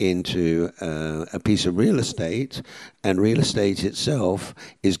entering into a piece of real estate, and real estate itself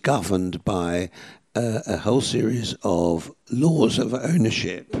is governed by a whole series of laws of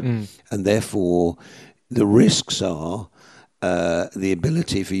ownership, and therefore the risks are the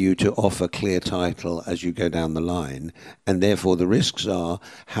ability for you to offer clear title as you go down the line, and therefore the risks are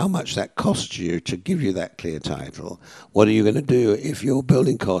how much that costs you to give you that clear title. What are you going to do if your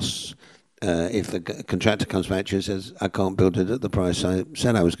building costs, if the contractor comes back to you and says, I can't build it at the price I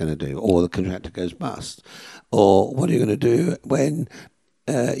said I was going to do, or the contractor goes bust? Or what are you going to do when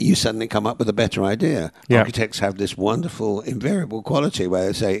you suddenly come up with a better idea? Architects have this wonderful invariable quality where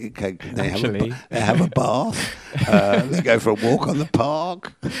they say, okay, they have a bath, they go for a walk on the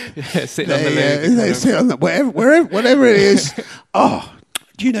park, sit on the loo, they sit on the whatever it is. Oh,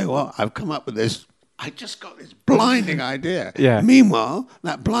 do you know what? I've come up with this. I just got this blinding idea. Meanwhile,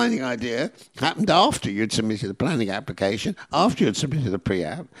 that blinding idea happened after you'd submitted the planning application, after you'd submitted the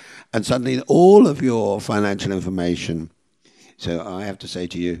pre-app, and suddenly all of your financial information. So I have to say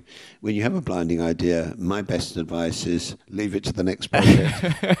to you, when you have a blinding idea, my best advice is leave it to the next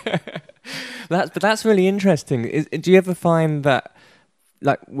project. That's really interesting. Do you ever find that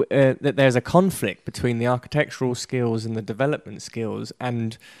that there's a conflict between the architectural skills and the development skills,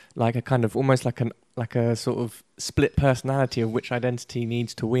 and like a kind of almost like a sort of split personality of which identity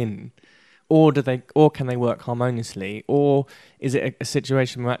needs to win, or can they work harmoniously, or is it a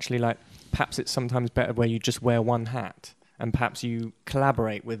situation where actually like perhaps it's sometimes better where you just wear one hat? And perhaps you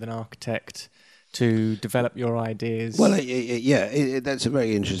collaborate with an architect to develop your ideas. Well, that's a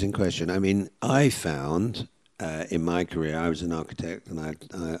very interesting question. I mean, I found in my career, I was an architect, and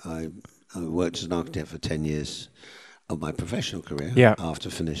I worked as an architect for 10 years of my professional career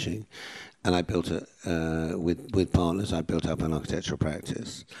after finishing. And I built with partners, I built up an architectural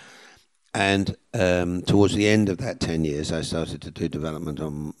practice. And towards the end of that 10 years, I started to do development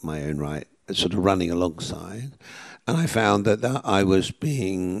on my own right, sort of running alongside. And I found that that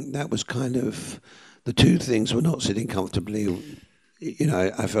was kind of, the two things were not sitting comfortably. You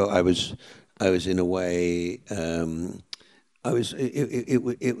know, I felt I was in a way, there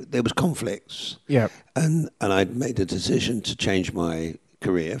was conflicts. Yeah. And I'd made a decision to change my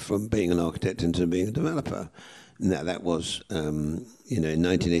career from being an architect into being a developer. Now that was, in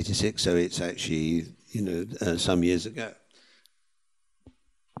 1986, so it's actually, some years ago.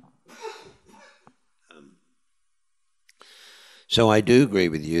 So I do agree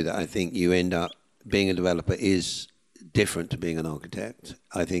with you that I think you end up being a developer is different to being an architect.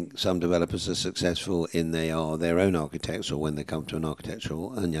 I think some developers are successful in they are their own architects or when they come to an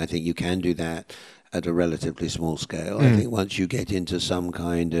architectural, and I think you can do that at a relatively small scale. I think once you get into some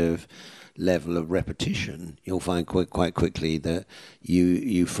kind of level of repetition, you'll find quite quickly that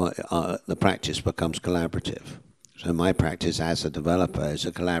the practice becomes collaborative. So my practice as a developer is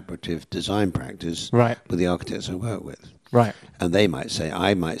a collaborative design practice with the architects I work with. Right. And I might say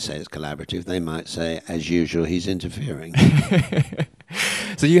it's collaborative. They might say, as usual, he's interfering.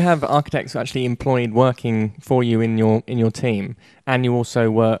 So you have architects actually employed working for you in your team, and you also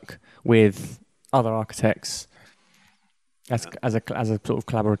work with other architects as a sort of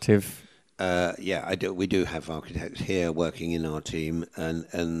collaborative. I do. We do have architects here working in our team,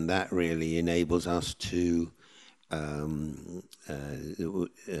 and that really enables us to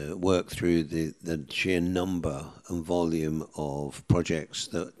work through the sheer number and volume of projects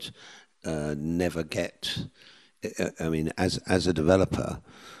that never get. I mean, as a developer,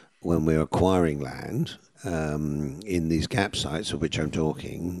 when we're acquiring land in these gap sites of which I'm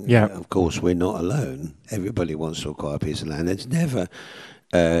talking, of course we're not alone. Everybody wants to acquire a piece of land. It's never,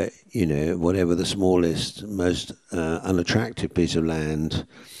 whatever the smallest, most unattractive piece of land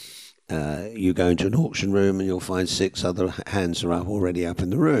you go into an auction room and you'll find 6 other hands are already up in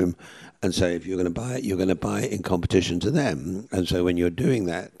the room. And so if you're going to buy it, you're going to buy it in competition to them. And so when you're doing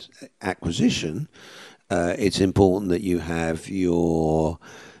that acquisition, it's important that you have your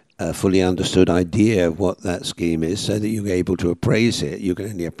fully understood idea of what that scheme is so that you're able to appraise it. You can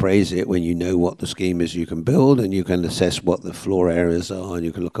only appraise it when you know what the scheme is you can build, and you can assess what the floor areas are, and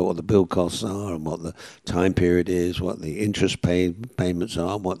you can look at what the build costs are and what the time period is, what the interest payments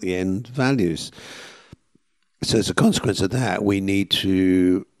are, and what the end values. So as a consequence of that, we need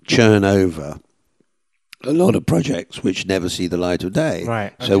to churn over a lot of projects which never see the light of day.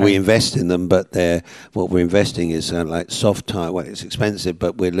 Right. Okay. So we invest in them, but what we're investing is like soft time. Well, it's expensive,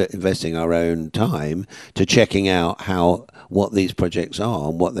 but we're investing our own time to checking out what these projects are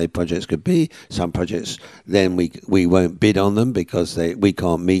and what they projects could be. Some projects, then we won't bid on them because we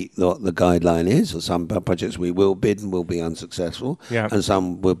can't meet what the guideline is. Or some projects we will bid and will be unsuccessful. Yeah. And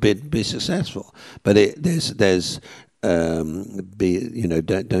some will be successful. But there's don't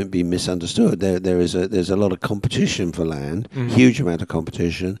be misunderstood. There's a lot of competition for land, huge amount of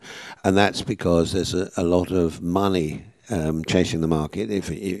competition, and that's because there's a lot of money chasing the market. If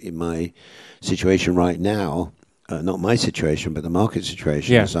in my situation right now, not my situation, but the market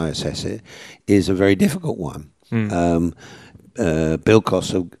situation, as I assess it, is a very difficult one. Build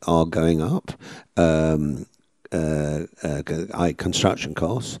costs are going up. Construction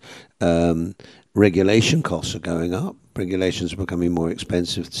costs. Regulation costs are going up. Regulations are becoming more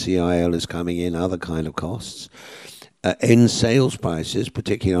expensive. CIL is coming in, other kind of costs. End sales prices,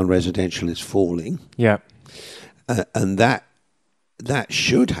 particularly on residential, is falling. Yeah. And that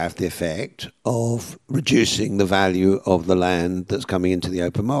should have the effect of reducing the value of the land that's coming into the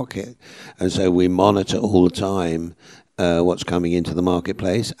open market. And so we monitor all the time what's coming into the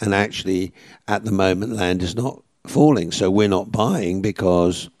marketplace. And actually, at the moment, land is not falling. So we're not buying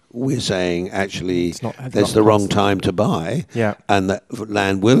because we're saying actually there's the wrong time to buy, and that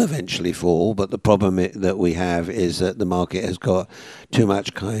land will eventually fall. But the problem that we have is that the market has got too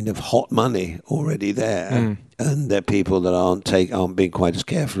much kind of hot money already there, and there are people that aren't being quite as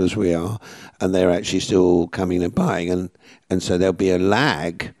careful as we are, and they're actually still coming and buying, and so there'll be a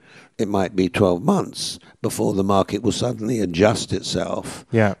lag. It might be 12 months before the market will suddenly adjust itself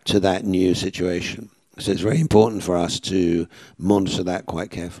to that new situation. So it's very important for us to monitor that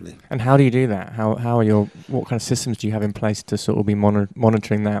quite carefully. And how do you do that? What kind of systems do you have in place to sort of be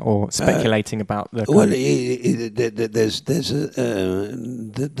monitoring that or speculating about the? There's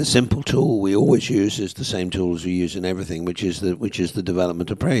the simple tool we always use is the same tools we use in everything, which is the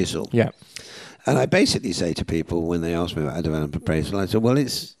development appraisal. Yeah. And I basically say to people when they ask me about a development appraisal, I say, well,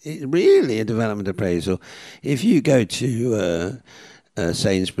 it's really a development appraisal. If you go to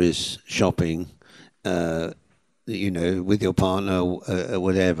Sainsbury's shopping, with your partner or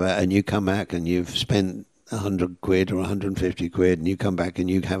whatever, and you come back and you've spent 100 quid or 150 quid, and you come back and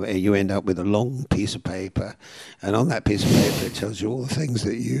you end up with a long piece of paper, and on that piece of paper it tells you all the things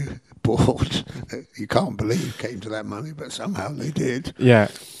that you bought. You can't believe came to that money, but somehow they did. Yeah.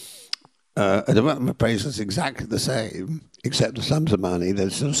 A development appraisal is exactly the same, except the sums of money.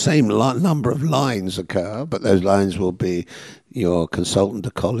 There's the same number of lines occur, but those lines will be your consultant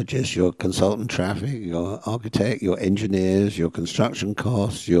ecologist, your consultant traffic, your architect, your engineers, your construction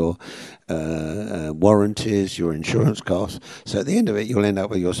costs, your warranties, your insurance costs. So at the end of it, you'll end up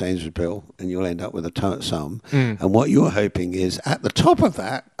with your Sainsbury's bill, and you'll end up with a total sum. And what you're hoping is at the top of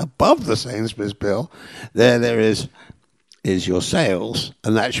that, above the Sainsbury's bill, there is your sales,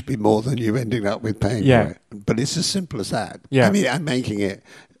 and that should be more than you're ending up with paying for it. But it's as simple as that. I mean, I'm making it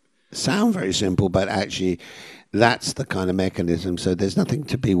sound very simple, but actually that's the kind of mechanism. So there's nothing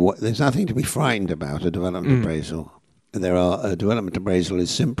to be frightened about a development appraisal. A development appraisal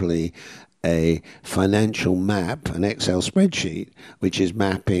is simply a financial map, an Excel spreadsheet, which is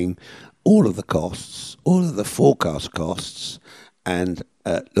mapping all of the costs, all of the forecast costs, and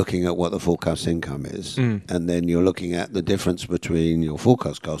looking at what the forecast income is. And then you're looking at the difference between your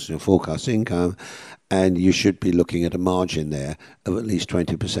forecast costs and your forecast income, and you should be looking at a margin there of at least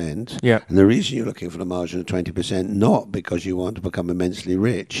 20%. Yeah. And the reason you're looking for the margin of 20%, not because you want to become immensely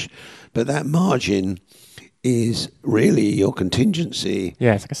rich, but that margin is really your contingency.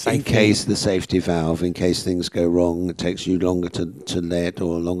 Yeah, it's like a safety. In case the safety valve, in case things go wrong, it takes you longer to let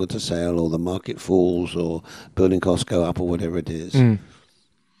or longer to sell, or the market falls, or building costs go up, or whatever it is.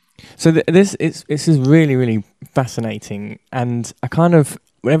 So this is really, really fascinating. And I kind of,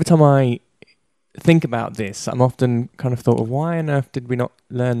 every time I think about this, I'm often kind of thought, well, why on earth did we not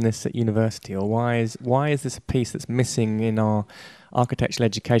learn this at university, or why is this a piece that's missing in our architectural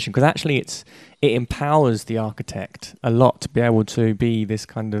education? Because actually, it empowers the architect a lot to be able to be this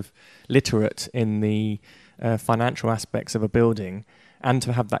kind of literate in the financial aspects of a building, and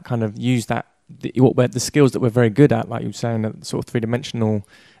to have that kind of use that the skills that we're very good at, like you were saying, sort of three-dimensional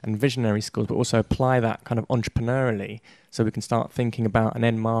and visionary skills, but also apply that kind of entrepreneurially, so we can start thinking about an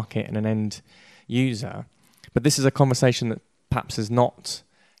end market and an end user. But this is a conversation that perhaps is not,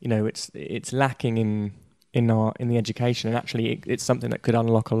 it's lacking in the education, and actually it's something that could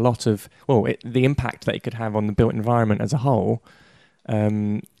unlock a lot of the impact that it could have on the built environment as a whole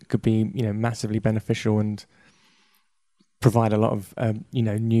could be massively beneficial and provide a lot of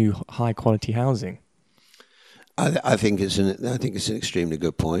new high quality housing. I think it's an extremely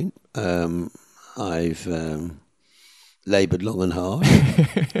good point. I've laboured long and hard.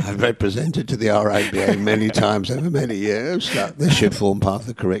 I've represented to the RIBA many times over many years that this should form part of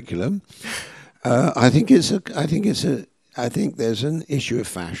the curriculum. I think there's an issue of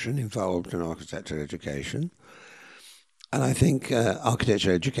fashion involved in architecture education, and I think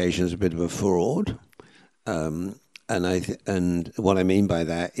architecture education is a bit of a fraud. And what I mean by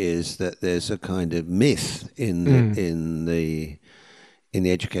that is that there's a kind of myth in the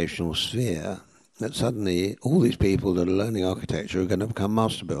educational sphere that suddenly all these people that are learning architecture are going to become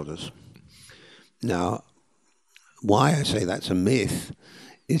master builders. Now, why I say that's a myth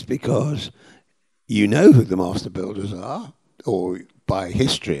is because you know who the master builders are, or by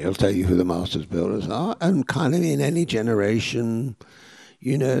history I'll tell you who the master builders are, and kind of in any generation,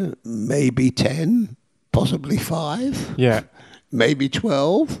 maybe 10, possibly 5, maybe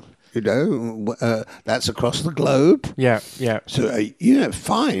 12. That's across the globe. Yeah. So,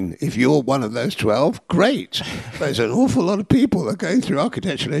 fine. If you're one of those 12, great. But there's an awful lot of people that are going through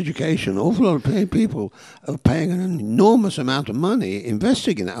architectural education. An awful lot of people are paying an enormous amount of money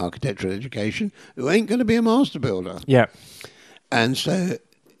investing in that architectural education who ain't going to be a master builder. Yeah. And so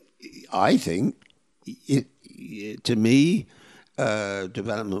I think, to me,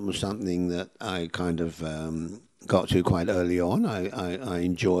 development was something that I kind of got to quite early on. I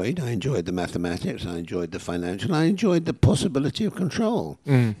enjoyed the mathematics, I enjoyed the financial, I enjoyed the possibility of control.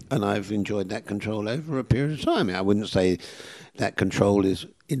 And I've enjoyed that control over a period of time. I wouldn't say that control is,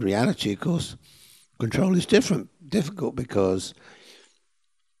 in reality, of course, control is difficult because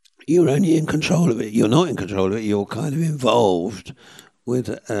you're only in control of it. You're not in control of it. You're kind of involved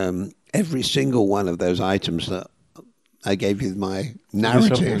with every single one of those items that I gave you my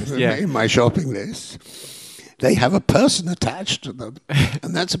narrative in my shopping list. They have a person attached to them.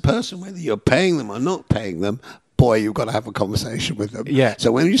 And that's a person, whether you're paying them or not paying them, boy, you've got to have a conversation with them. Yeah.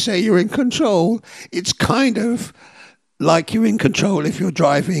 So when you say you're in control, it's kind of like you're in control if you're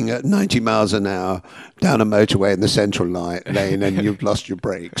driving at 90 miles an hour down a motorway in the central lane and you've lost your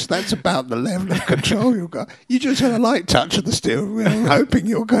brakes. That's about the level of control you've got. You just have a light touch of the steering wheel, hoping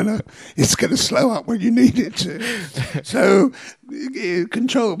it's going to slow up when you need it to. So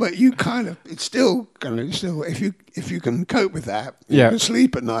control, but it's still if you can cope with that, you can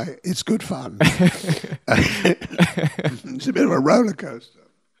sleep at night. It's good fun. It's a bit of a roller coaster.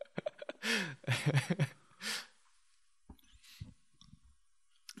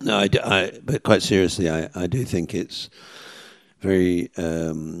 No, but quite seriously, I do think it's very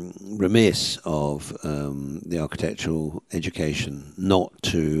remiss of the architectural education not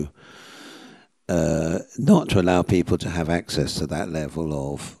to allow people to have access to that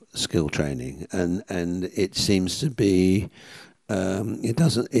level of skill training, and it seems to be it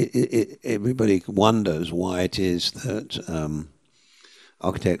doesn't. Everybody wonders why it is that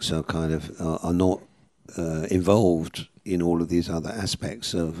architects are not involved in all of these other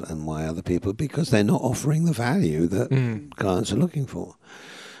aspects and why other people, because they're not offering the value that clients are looking for.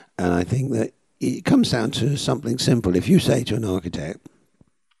 And I think that it comes down to something simple. If you say to an architect,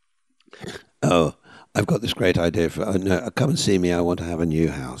 "Oh, I've got this great idea come and see me, I want to have a new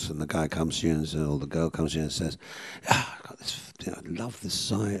house," and the guy comes to you or the girl comes to you and says, "I've got this, I love this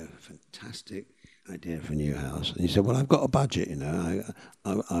site, fantastic idea for a new house," and you say, "Well, I've got a budget,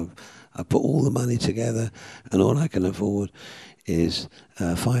 I've put all the money together, and all I can afford is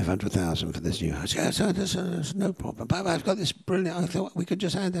 500,000 for this new house." "Yeah, so there's no problem. But I've got this brilliant. I thought we could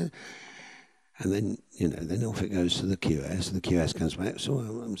just add that." And then then off it goes to the QS, and the QS comes back. "So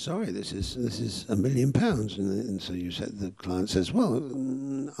I'm sorry, this is £1 million," and so the client says, "Well,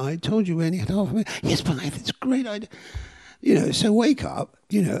 I told you we only had $500,000. "Yes, but it's a great idea." So wake up.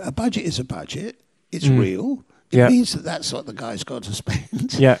 A budget is a budget. It's real. It means that that's what the guy's got to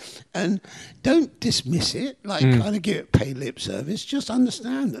spend. Yeah. And don't dismiss it, kind of pay lip service. Just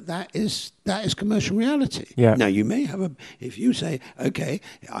understand that is commercial reality. Yeah. Now, you may have if you say, okay,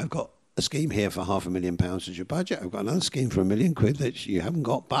 I've got a scheme here for £500,000 as your budget, I've got another scheme for £1 million that you haven't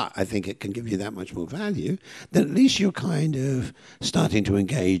got, but I think it can give you that much more value, then at least you're kind of starting to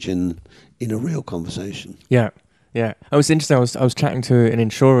engage in a real conversation. Yeah. Yeah. It was interesting. I was chatting to an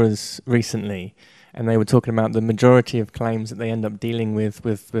insurers recently, and they were talking about the majority of claims that they end up dealing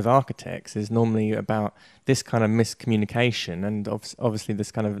with architects is normally about this kind of miscommunication and obviously this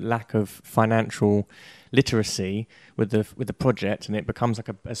kind of lack of financial literacy with the project, and it becomes like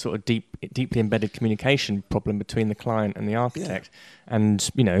a sort of deeply embedded communication problem between the client and the architect. Yeah.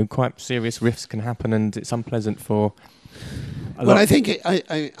 And quite serious rifts can happen, and it's unpleasant for a lot. I think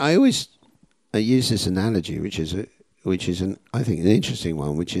I always use this analogy, which is I think an interesting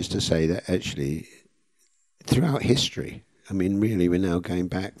one, which is to say that actually throughout history, I mean, really, we're now going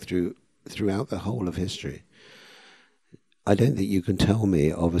back throughout the whole of history. I don't think you can tell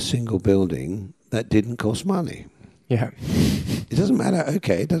me of a single building that didn't cost money. Yeah. It doesn't matter,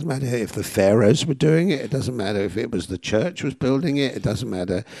 it doesn't matter if the pharaohs were doing it. It doesn't matter if it was the church was building it. It doesn't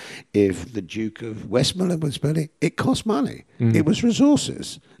matter if the Duke of Westmoreland was building it. It cost money. Mm. It was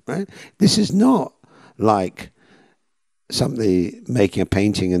resources, right? This is not like somebody making a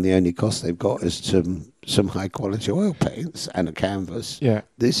painting and the only cost they've got is some high quality oil paints and a canvas. Yeah.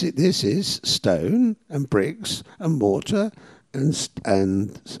 This is stone and bricks and mortar and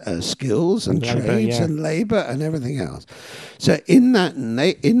skills and labor, trades and labour and everything else. So in that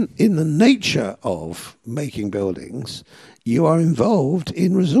in the nature of making buildings, you are involved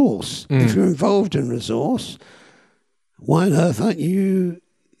in resource. Mm. If you're involved in resource, why on earth aren't you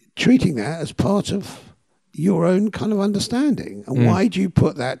treating that as part of your own kind of understanding? And why do you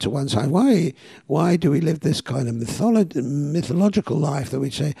put that to one side? Why do we live this kind of mythological life that we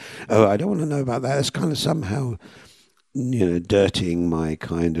say, oh, I don't want to know about that. It's kind of somehow, dirtying my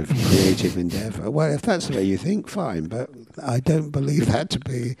kind of creative endeavour. Well, if that's the way you think, fine, but I don't believe that to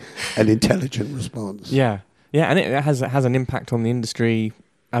be an intelligent response. Yeah, and it has an impact on the industry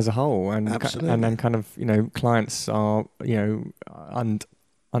as a whole, and then kind of clients are they're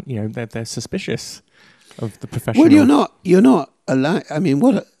suspicious of the professional. Well, you're not allowed. I mean,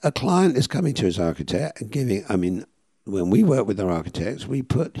 what a client is coming to his architect and giving. I mean, when we work with our architects, we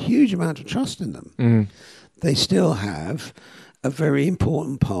put huge amount of trust in them. Mm. They still have a very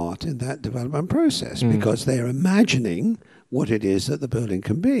important part in that development process because they're imagining what it is that the building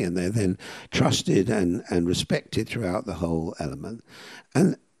can be, and they're then trusted and respected throughout the whole element.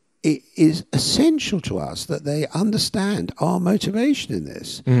 And it is essential to us that they understand our motivation in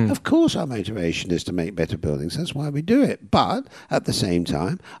this. Mm. Of course, our motivation is to make better buildings. That's why we do it. But at the same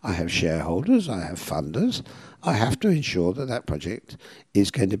time, I have shareholders, I have funders. I have to ensure that project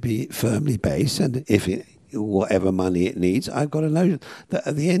is going to be firmly based, and whatever money it needs, I've got to know that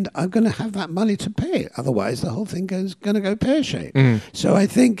at the end I'm going to have that money to pay it. Otherwise, the whole thing is going to go pear-shaped. Mm. So I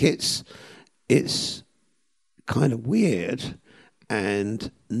think it's kind of weird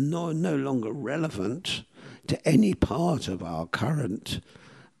and no longer relevant to any part of our current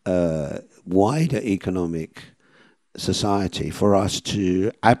wider economic society for us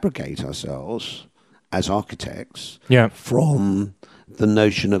to abrogate ourselves as architects from the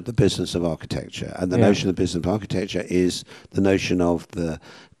notion of the business of architecture. And the notion of the business of architecture is the notion of the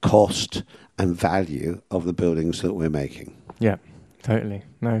cost and value of the buildings that we're making. Yeah, totally.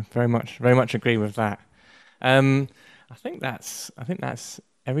 No, very much agree with that. I think that's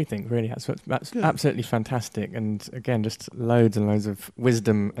everything, really. That's absolutely fantastic. And again, just loads and loads of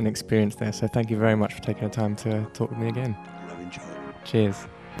wisdom and experience there. So thank you very much for taking the time to talk with me again. I've enjoyed it. Cheers.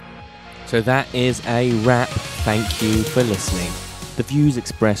 So that is a wrap. Thank you for listening. The views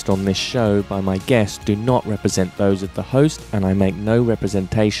expressed on this show by my guests do not represent those of the host, and I make no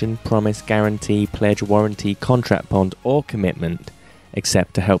representation, promise, guarantee, pledge, warranty, contract bond, or commitment,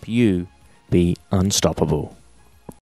 except to help you be unstoppable.